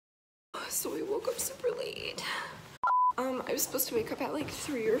So I woke up super late. I was supposed to wake up at like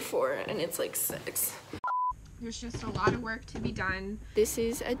 3 or 4 and it's like 6. There's just a lot of work to be done. This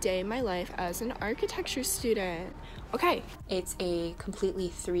is a day in my life as an architecture student. Okay. It's a completely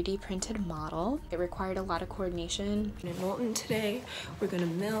 3D printed model. It required a lot of coordination. In Knowlton today, we're gonna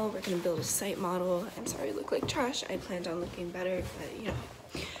mill, we're gonna build a site model. I'm sorry I look like trash. I planned on looking better, but you know,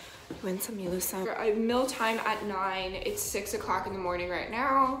 you win some, you lose some. I have mill time at 9. It's 6 o'clock in the morning right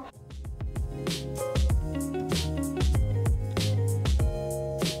now.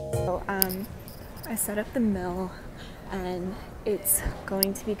 So, I set up the mill and it's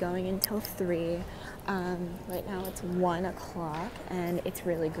going to be going until 3. Right now it's 1 o'clock and it's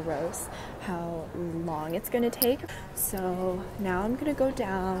really gross how long it's gonna take. So now I'm gonna go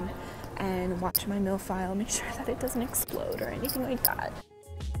down and watch my mill file, make sure that it doesn't explode or anything like that.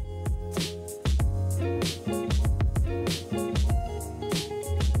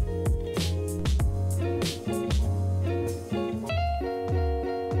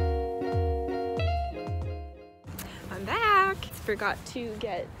 Forgot to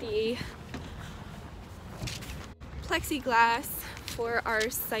get the plexiglass for our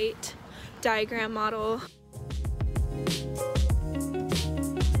site diagram model.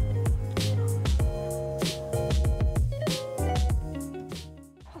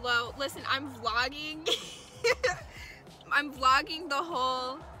 Hello, listen, I'm vlogging. I'm vlogging the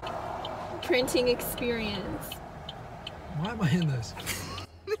whole printing experience. Why am I in this?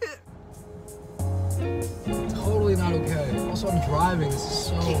 Totally not okay. Also, I'm driving. This is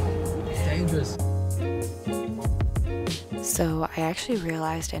so dangerous. So I actually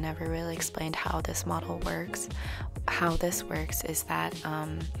realized I never really explained how this model works. How this works is that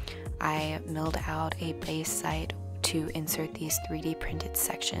I milled out a base site to insert these 3D printed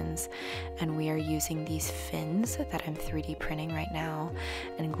sections, and we are using these fins that I'm 3D printing right now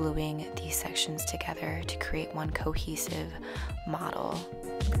and gluing these sections together to create one cohesive model.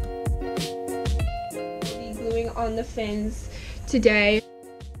 Gluing on the fins today.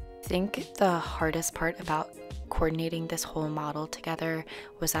 I think the hardest part about coordinating this whole model together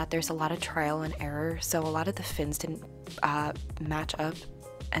was that there's a lot of trial and error, so a lot of the fins didn't match up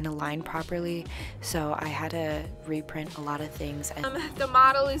and align properly, so I had to reprint a lot of things. The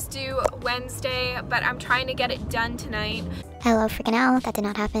model is due Wednesday, but I'm trying to get it done tonight. Hello, freaking out. That did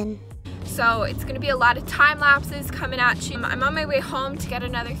not happen. So it's gonna be a lot of time lapses coming at you. I'm on my way home to get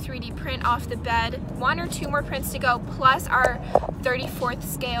another 3D print off the bed. 1 or 2 more prints to go, plus our 34th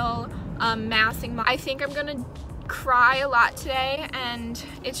scale massing. I think I'm gonna cry a lot today, and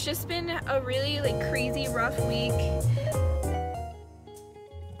it's just been a really like crazy rough week.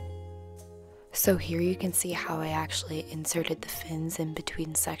 So here you can see how I actually inserted the fins in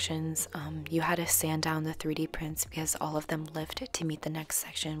between sections. You had to sand down the 3D prints because all of them lift to meet the next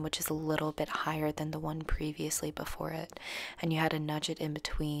section, which is a little bit higher than the one previously before it. And you had to nudge it in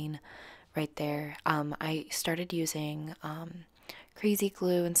between right there. I started using crazy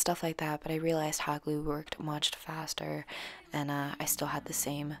glue and stuff like that, but I realized hot glue worked much faster, and I still had the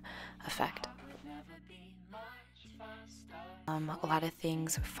same effect. A lot of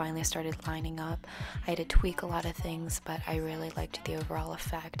things finally started lining up. I had to tweak a lot of things, but I really liked the overall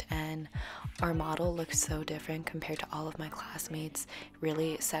effect, and our model looked so different compared to all of my classmates. It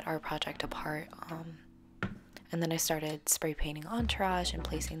really set our project apart. And then I started spray painting entourage and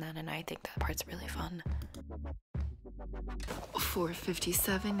placing that, and I think that part's really fun.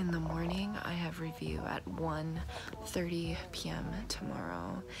 4:57 in the morning. I have review at 1:30 p.m.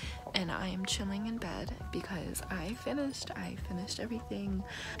 tomorrow, and I am chilling in bed because I finished everything,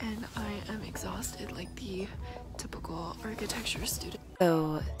 and I am exhausted like the typical architecture student.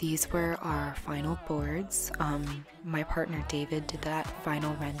 So these were our final boards. My partner David did that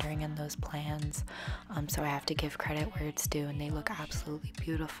final rendering and those plans, so I have to give credit where it's due, and they look absolutely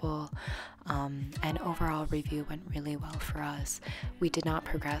beautiful. And overall review went really well for us. We did not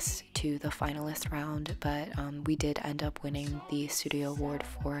progress to the finalist round, but we did end up winning the studio award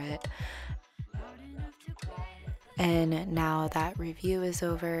for it. And now that review is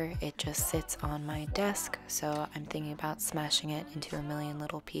over, it just sits on my desk, so I'm thinking about smashing it into a million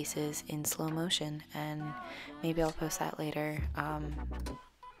little pieces in slow motion, and maybe I'll post that later.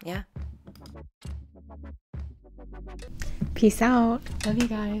 Yeah. Peace out. Love you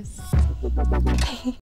guys.